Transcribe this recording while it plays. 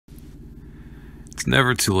It's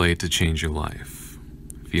never too late to change your life.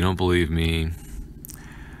 If you don't believe me,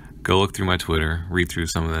 go look through my Twitter, read through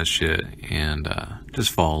some of that shit, and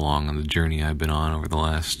just follow along on the journey I've been on over the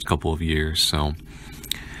last couple of years. So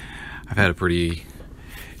I've had a pretty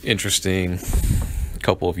interesting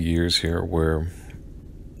couple of years here where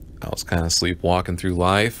I was kind of sleepwalking through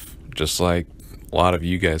life, just like a lot of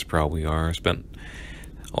you guys probably are. I spent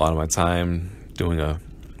a lot of my time doing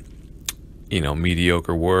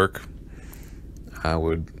mediocre work. I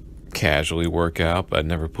would casually work out, but I'd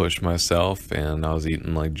never pushed myself, and I was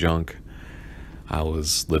eating like junk. I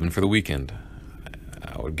was living for the weekend.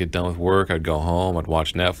 I would get done with work, I'd go home, I'd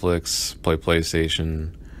watch Netflix, play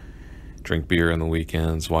PlayStation, drink beer on the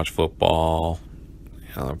weekends, watch football.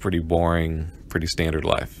 A pretty boring, pretty standard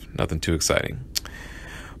life. Nothing too exciting.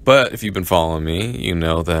 But if you've been following me, you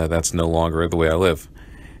know that that's no longer the way I live.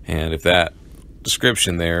 And if that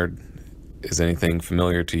description there is anything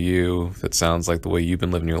familiar to you, that sounds like the way you've been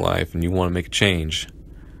living your life and you want to make a change,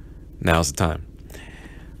 now's the time.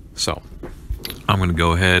 So I'm going to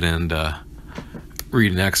go ahead and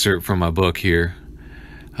read an excerpt from my book here,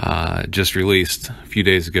 just released a few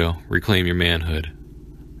days ago, Reclaim Your Manhood.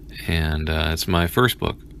 And it's my first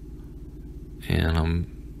book, and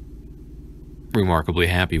I'm remarkably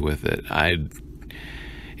happy with it.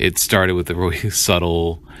 It started with a really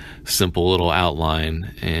subtle, simple little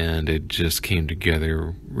outline, and it just came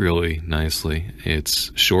together really nicely.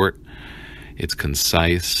 It's short, it's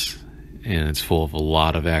concise, and it's full of a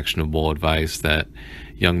lot of actionable advice that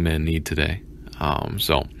young men need today.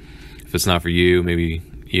 So if it's not for you, maybe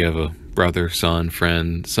you have a brother, son,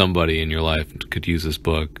 friend, somebody in your life could use this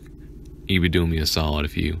book. You'd be doing me a solid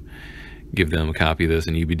if you give them a copy of this,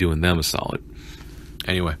 and you'd be doing them a solid.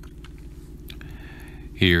 Anyway,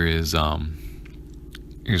 here's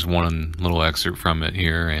one little excerpt from it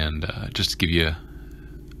here, and just to give you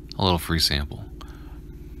a little free sample.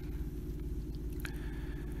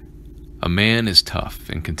 A man is tough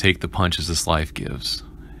and can take the punches this life gives.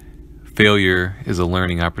 Failure is a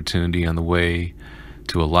learning opportunity on the way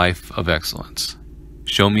to a life of excellence.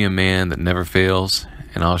 Show me a man that never fails,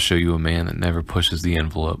 and I'll show you a man that never pushes the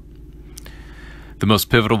envelope. The most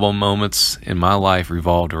pivotal moments in my life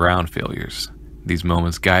revolved around failures. These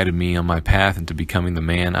moments guided me on my path into becoming the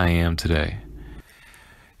man I am today.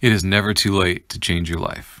 It is never too late to change your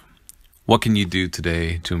life. What can you do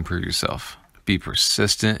today to improve yourself? Be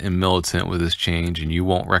persistent and militant with this change, and you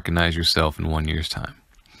won't recognize yourself in 1 year's time.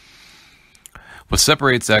 What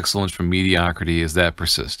separates excellence from mediocrity is that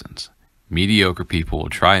persistence. Mediocre people will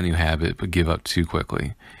try a new habit but give up too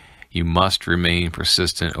quickly. You must remain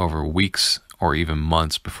persistent over weeks or even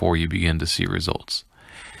months before you begin to see results.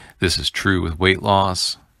 This is true with weight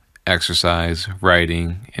loss, exercise,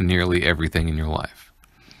 writing, and nearly everything in your life.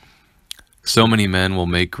 So many men will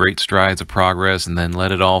make great strides of progress and then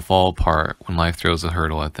let it all fall apart when life throws a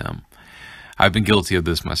hurdle at them. I've been guilty of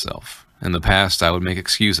this myself. In the past, I would make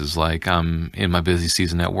excuses like I'm in my busy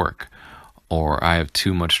season at work, or I have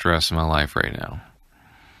too much stress in my life right now.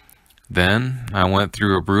 Then I went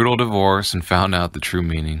through a brutal divorce and found out the true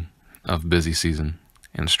meaning of busy season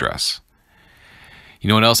and stress. You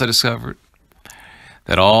know what else I discovered?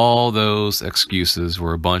 That all those excuses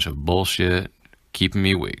were a bunch of bullshit keeping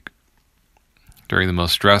me weak. During the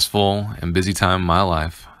most stressful and busy time of my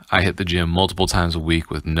life, I hit the gym multiple times a week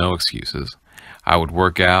with no excuses. I would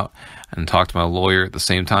work out and talk to my lawyer at the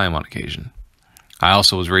same time on occasion. I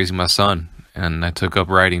also was raising my son, and I took up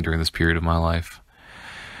writing during this period of my life.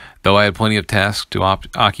 Though I had plenty of tasks to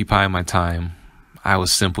occupy my time, I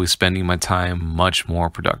was simply spending my time much more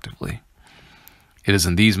productively. It is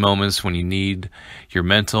in these moments when you need your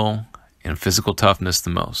mental and physical toughness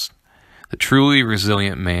the most. The truly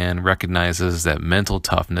resilient man recognizes that mental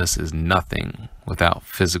toughness is nothing without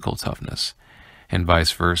physical toughness, and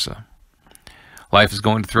vice versa. Life is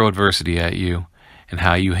going to throw adversity at you, and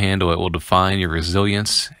how you handle it will define your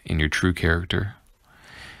resilience and your true character.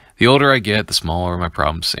 The older I get, the smaller my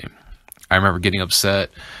problems seem. I remember getting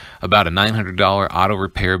upset about a $900 auto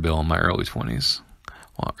repair bill in my early 20s.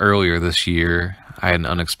 Well, earlier this year, I had an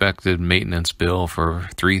unexpected maintenance bill for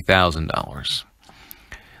 $3,000.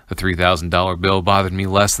 The $3,000 bill bothered me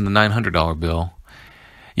less than the $900 bill.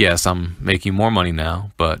 Yes, I'm making more money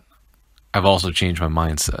now, but I've also changed my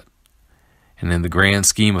mindset. And in the grand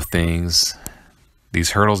scheme of things,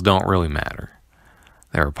 these hurdles don't really matter.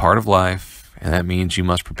 They're a part of life, and that means you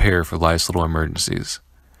must prepare for life's little emergencies.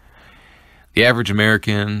 The average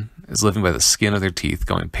American is living by the skin of their teeth,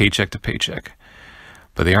 going paycheck to paycheck,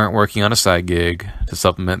 but they aren't working on a side gig to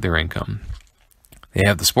supplement their income. They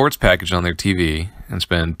have the sports package on their TV and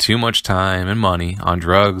spend too much time and money on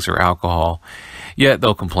drugs or alcohol, yet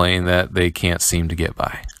they'll complain that they can't seem to get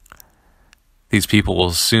by. These people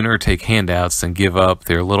will sooner take handouts than give up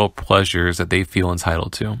their little pleasures that they feel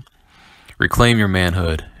entitled to. Reclaim your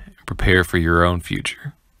manhood and prepare for your own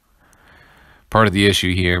future. Part of the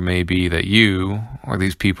issue here may be that you or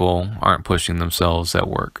these people aren't pushing themselves at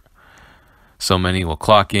work. So many will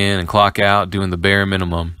clock in and clock out doing the bare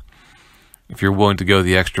minimum. If you're willing to go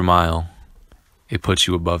the extra mile, it puts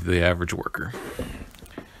you above the average worker.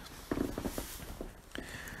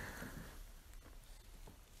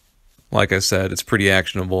 Like I said, it's pretty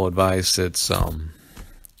actionable advice. It's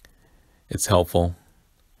helpful.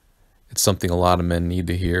 It's something a lot of men need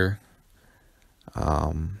to hear.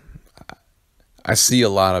 I see a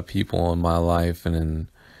lot of people in my life and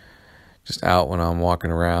just out when I'm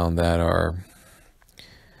walking around that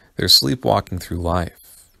they're sleepwalking through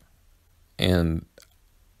life. And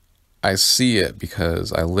I see it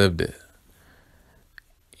because I lived it.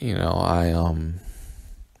 You know,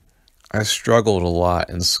 I struggled a lot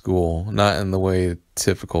in school, not in the way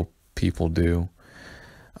typical people do.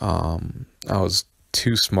 I was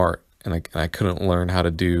too smart, and I couldn't learn how to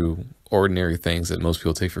do ordinary things that most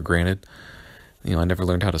people take for granted. You know, I never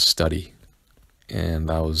learned how to study, and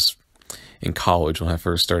I was in college when I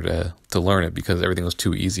first started to learn it because everything was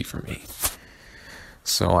too easy for me.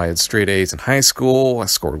 So I had straight A's in high school. I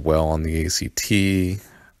scored well on the ACT. And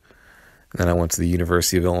then I went to the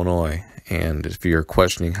University of Illinois. And if you're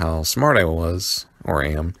questioning how smart I was, or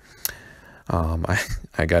am,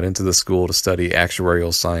 I got into the school to study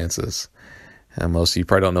actuarial sciences. And most of you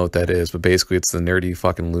probably don't know what that is, but basically it's the nerdy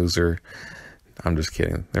fucking loser. I'm just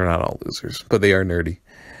kidding. They're not all losers, but they are nerdy.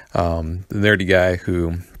 The nerdy guy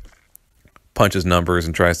who punches numbers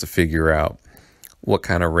and tries to figure out what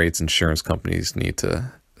kind of rates insurance companies need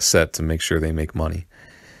to set to make sure they make money.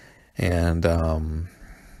 And, well,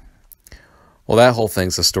 that whole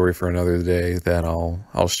thing's a story for another day that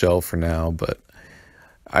I'll shelve for now, but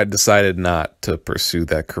I decided not to pursue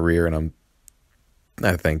that career, and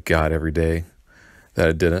I thank God every day that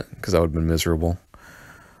I didn't, because I would have been miserable.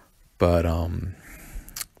 But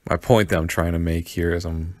my point that I'm trying to make here is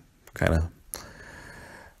I'm kind of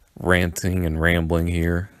ranting and rambling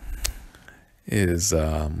here is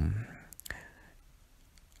I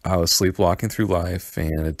was sleepwalking through life,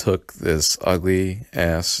 and it took this ugly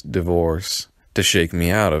ass divorce to shake me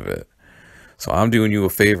out of it. So I'm doing you a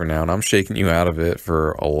favor now, and I'm shaking you out of it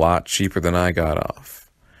for a lot cheaper than I got off.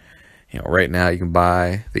 You know, right now you can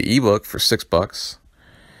buy the ebook for $6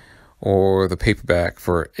 or the paperback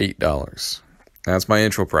for $8. That's my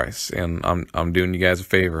intro price, and I'm doing you guys a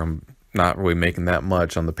favor. I'm not really making that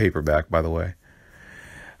much on the paperback, by the way.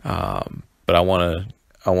 But I want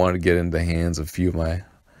to get into the hands of a few of my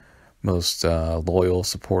most loyal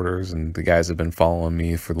supporters and the guys that have been following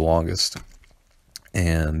me for the longest.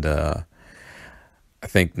 And I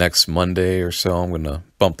think next Monday or so, I'm going to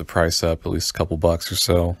bump the price up at least a couple bucks or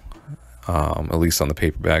so, at least on the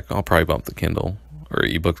paperback. I'll probably bump the Kindle or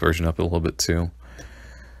ebook version up a little bit too.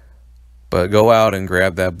 But go out and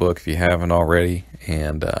grab that book if you haven't already,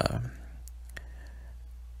 and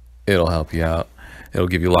it'll help you out. It'll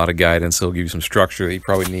give you a lot of guidance. It'll give you some structure that you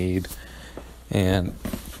probably need. And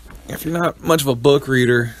if you're not much of a book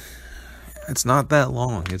reader, it's not that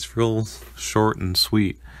long. It's real short and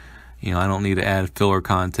sweet. You know, I don't need to add filler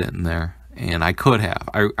content in there. And I could have.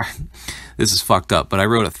 This is fucked up, but I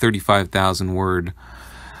wrote a 35,000 word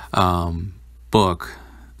book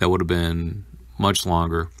that would have been much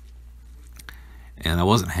longer, and I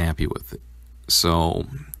wasn't happy with it. So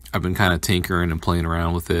I've been kind of tinkering and playing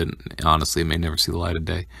around with it. Honestly, it may never see the light of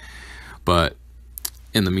day. But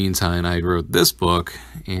in the meantime, I wrote this book,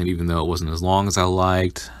 and even though it wasn't as long as I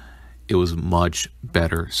liked, it was much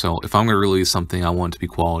better. So if I'm going to release something, I want it to be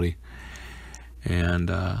quality. And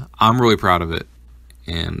I'm really proud of it.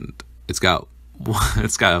 And it's got a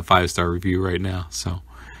 5-star review right now. So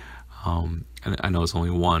I know it's only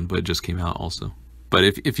one, but it just came out also. But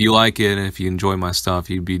if you like it and if you enjoy my stuff,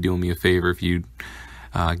 you'd be doing me a favor if you'd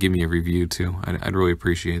give me a review too. I'd really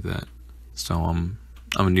appreciate that. So I'm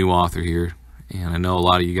a new author here, and I know a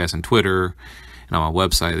lot of you guys on Twitter and on my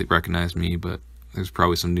website that recognize me, but there's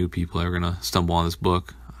probably some new people that are going to stumble on this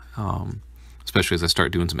book, especially as I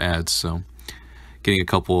start doing some ads. So getting a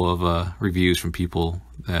couple of reviews from people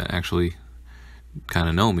that actually kind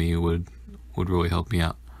of know me would really help me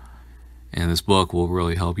out. And this book will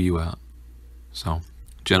really help you out. So,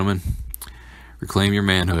 gentlemen, reclaim your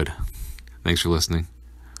manhood. Thanks for listening.